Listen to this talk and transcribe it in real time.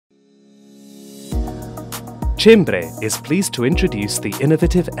CEMBRE is pleased to introduce the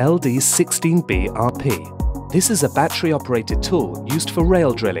innovative LD-16B-RP. This is a battery-operated tool used for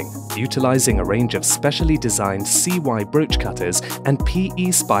rail drilling, utilizing a range of specially designed CY broach cutters and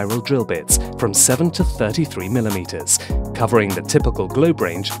PE spiral drill bits from 7 to 33 mm, covering the typical globe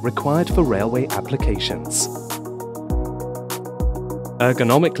range required for railway applications.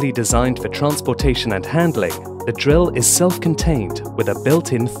 Ergonomically designed for transportation and handling, the drill is self-contained with a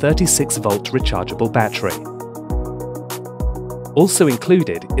built-in 36-volt rechargeable battery. Also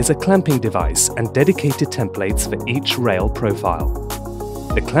included is a clamping device and dedicated templates for each rail profile.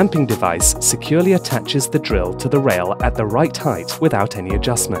 The clamping device securely attaches the drill to the rail at the right height without any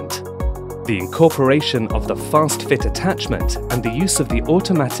adjustment. The incorporation of the fast fit attachment and the use of the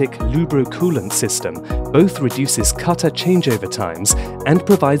automatic LUBRO-COOLANT system both reduces cutter changeover times and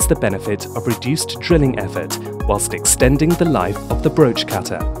provides the benefit of reduced drilling effort whilst extending the life of the broach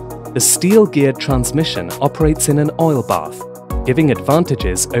cutter. The steel-geared transmission operates in an oil bath, giving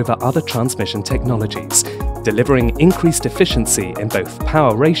advantages over other transmission technologies, delivering increased efficiency in both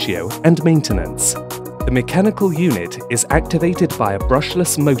power ratio and maintenance. The mechanical unit is activated by a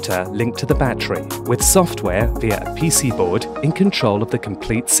brushless motor linked to the battery, with software via a PC board in control of the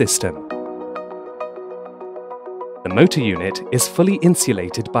complete system. The motor unit is fully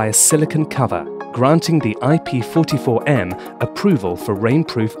insulated by a silicon cover, granting the IP44M approval for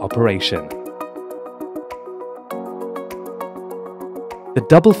rainproof operation. The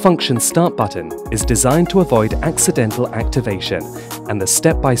double-function start button is designed to avoid accidental activation and the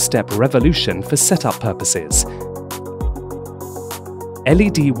step-by-step revolution for setup purposes.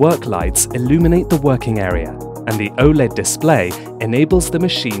 LED work lights illuminate the working area, and the OLED display enables the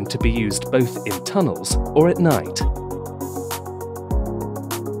machine to be used both in tunnels or at night.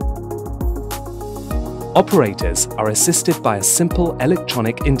 Operators are assisted by a simple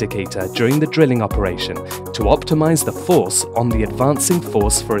electronic indicator during the drilling operation to optimize the force on the advancing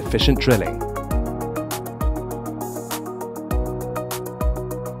force for efficient drilling.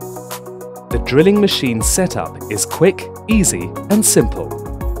 The drilling machine setup is quick, easy, and simple.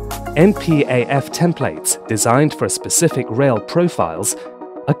 MPAF templates designed for specific rail profiles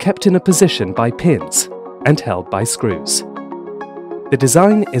are kept in a position by pins and held by screws. The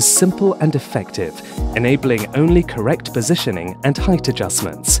design is simple and effective, enabling only correct positioning and height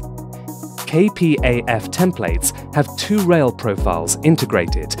adjustments. KPAF templates have 2 rail profiles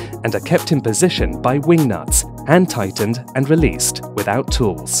integrated and are kept in position by wing nuts, hand-tightened and released without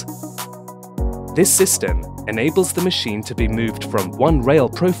tools. This system enables the machine to be moved from one rail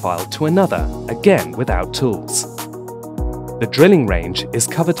profile to another, again without tools. The drilling range is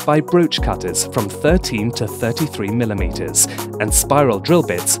covered by broach cutters from 13 to 33 mm and spiral drill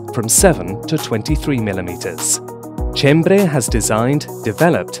bits from 7 to 23 mm. CEMBRE has designed,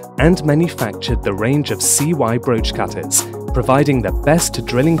 developed and manufactured the range of CY broach cutters, providing the best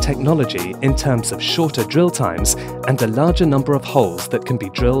drilling technology in terms of shorter drill times and a larger number of holes that can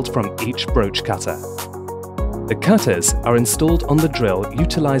be drilled from each broach cutter. The cutters are installed on the drill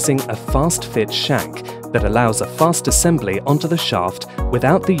utilizing a fast-fit shank that allows a fast assembly onto the shaft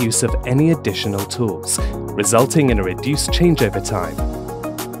without the use of any additional tools, resulting in a reduced changeover time.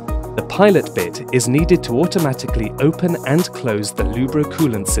 The pilot bit is needed to automatically open and close the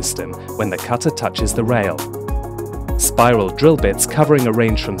LUBRO-COOLANT system when the cutter touches the rail. Spiral drill bits covering a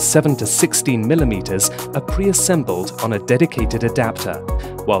range from 7 to 16 mm are pre-assembled on a dedicated adapter,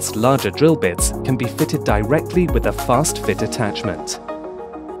 whilst larger drill bits can be fitted directly with a fast-fit attachment.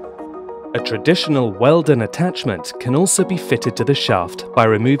 A traditional WELDON attachment can also be fitted to the shaft by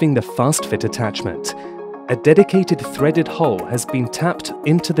removing the fast-fit attachment. A dedicated threaded hole has been tapped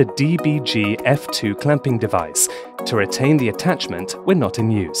into the DBG-F clamping device to retain the attachment when not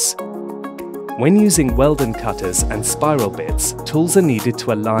in use. When using WELDON cutters and spiral bits, tools are needed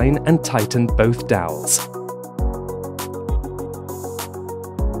to align and tighten both dowels.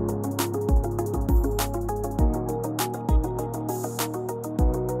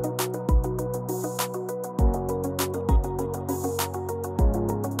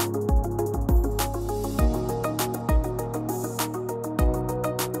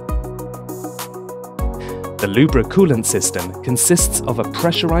 The LUBRO-COOLANT system consists of a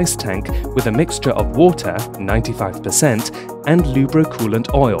pressurized tank with a mixture of water, 95%, and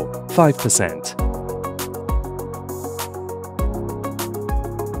LUBRO-COOLANT oil, 5%.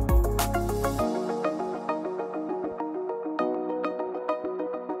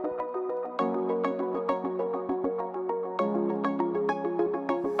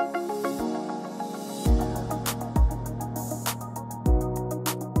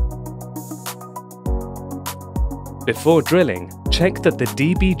 Before drilling, check that the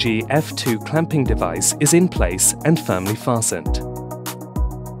DBG-F2 clamping device is in place and firmly fastened.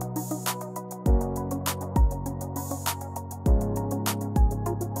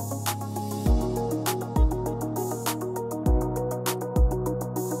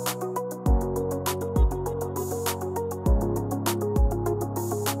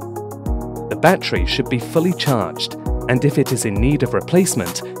 The battery should be fully charged, and if it is in need of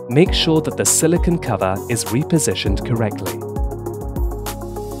replacement, make sure that the silicon cover is repositioned correctly.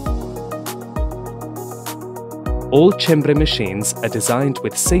 All CEMBRE machines are designed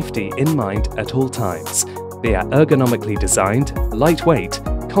with safety in mind at all times. They are ergonomically designed, lightweight,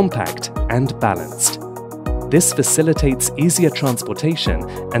 compact, and balanced. This facilitates easier transportation,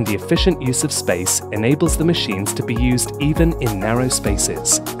 and the efficient use of space enables the machines to be used even in narrow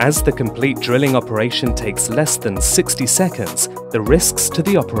spaces. As the complete drilling operation takes less than 60 seconds, the risks to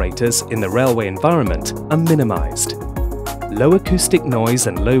the operators in the railway environment are minimized. Low acoustic noise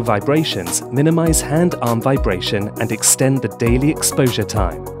and low vibrations minimize hand-arm vibration and extend the daily exposure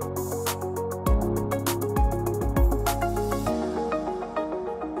time.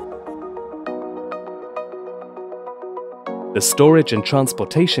 The storage and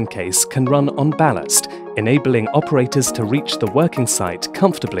transportation case can run on ballast, enabling operators to reach the working site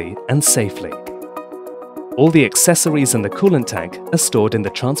comfortably and safely. All the accessories in the coolant tank are stored in the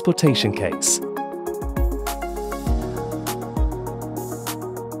transportation case.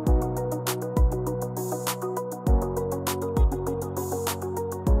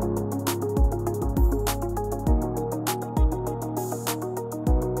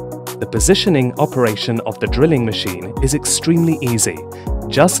 The positioning operation of the drilling machine is extremely easy,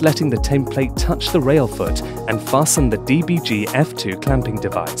 just letting the template touch the rail foot and fasten the DBG-F2 clamping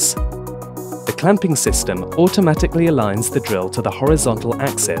device. The clamping system automatically aligns the drill to the horizontal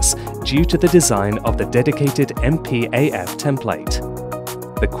axis due to the design of the dedicated MPAF template.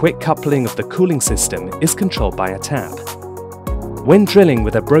 The quick coupling of the cooling system is controlled by a tap. When drilling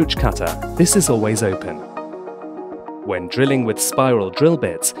with a broach cutter, this is always open. When drilling with spiral drill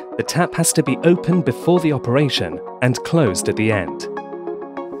bits, the tap has to be open before the operation and closed at the end.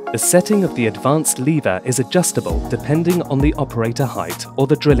 The setting of the advanced lever is adjustable depending on the operator height or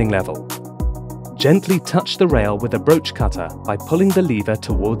the drilling level. Gently touch the rail with a broach cutter by pulling the lever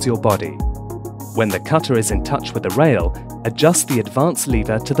towards your body. When the cutter is in touch with the rail, adjust the advanced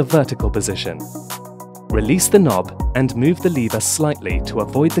lever to the vertical position. Release the knob and move the lever slightly to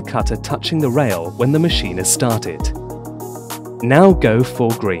avoid the cutter touching the rail when the machine is started. Now go for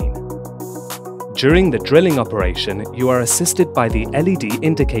green. During the drilling operation, you are assisted by the LED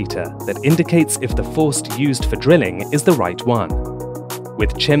indicator that indicates if the force used for drilling is the right one.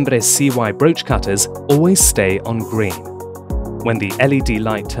 With CEMBRE CY broach cutters, always stay on green. When the LED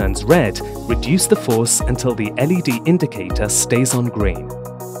light turns red, reduce the force until the LED indicator stays on green.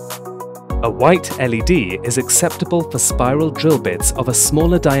 A white LED is acceptable for spiral drill bits of a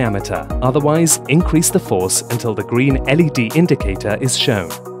smaller diameter, otherwise increase the force until the green LED indicator is shown.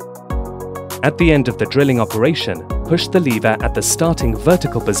 At the end of the drilling operation, push the lever at the starting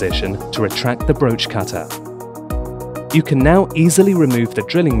vertical position to retract the broach cutter. You can now easily remove the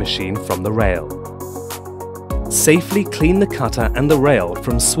drilling machine from the rail. Safely clean the cutter and the rail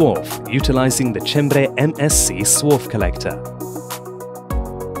from swarf utilizing the CEMBRE MSC swarf collector.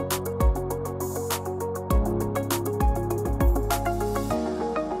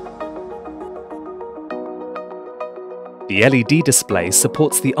 The LED display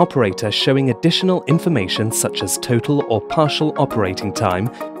supports the operator showing additional information such as total or partial operating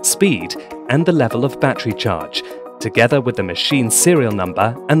time, speed, and the level of battery charge, together with the machine serial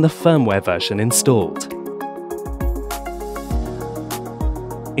number and the firmware version installed.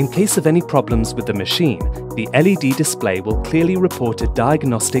 In case of any problems with the machine, the LED display will clearly report a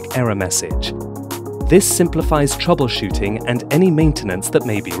diagnostic error message. This simplifies troubleshooting and any maintenance that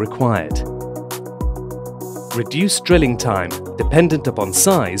may be required. Reduced drilling time. Dependent upon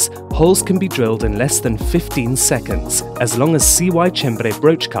size, holes can be drilled in less than 15 seconds, as long as CY CEMBRE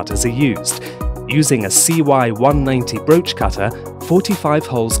broach cutters are used. Using a CY 190 broach cutter, 45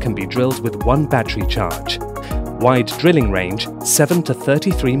 holes can be drilled with one battery charge. Wide drilling range, 7 to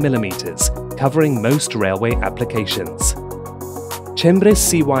 33 mm, covering most railway applications. CEMBRE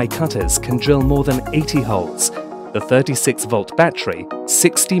CY cutters can drill more than 80 holes. The 36-volt battery,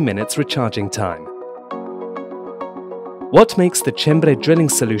 60 minutes recharging time. What makes the CEMBRE drilling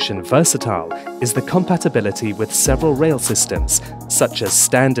solution versatile is the compatibility with several rail systems, such as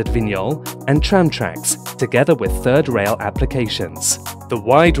standard vignole and tram tracks, together with third rail applications. The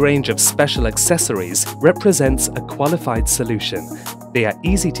wide range of special accessories represents a qualified solution, They are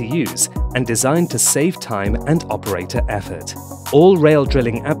easy to use and designed to save time and operator effort. All rail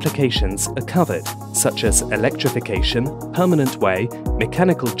drilling applications are covered, such as electrification, permanent way,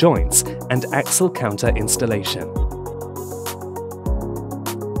 mechanical joints, and axle counter installation.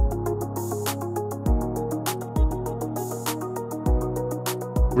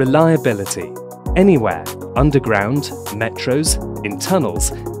 Reliability. Anywhere, underground, metros, in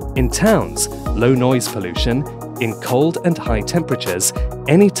tunnels, in towns, low noise pollution, in cold and high temperatures,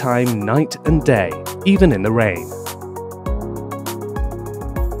 anytime, night and day, even in the rain.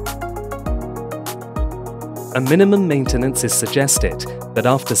 A minimum maintenance is suggested, but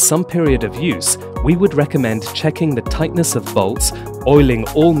after some period of use, we would recommend checking the tightness of bolts, oiling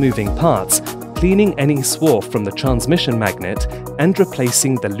all moving parts, cleaning any swarf from the transmission magnet, and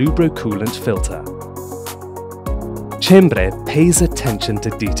replacing the LUBRO-COOLANT filter. CEMBRE pays attention to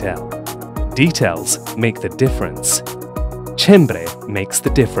detail. Details make the difference. CEMBRE makes the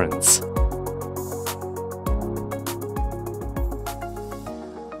difference.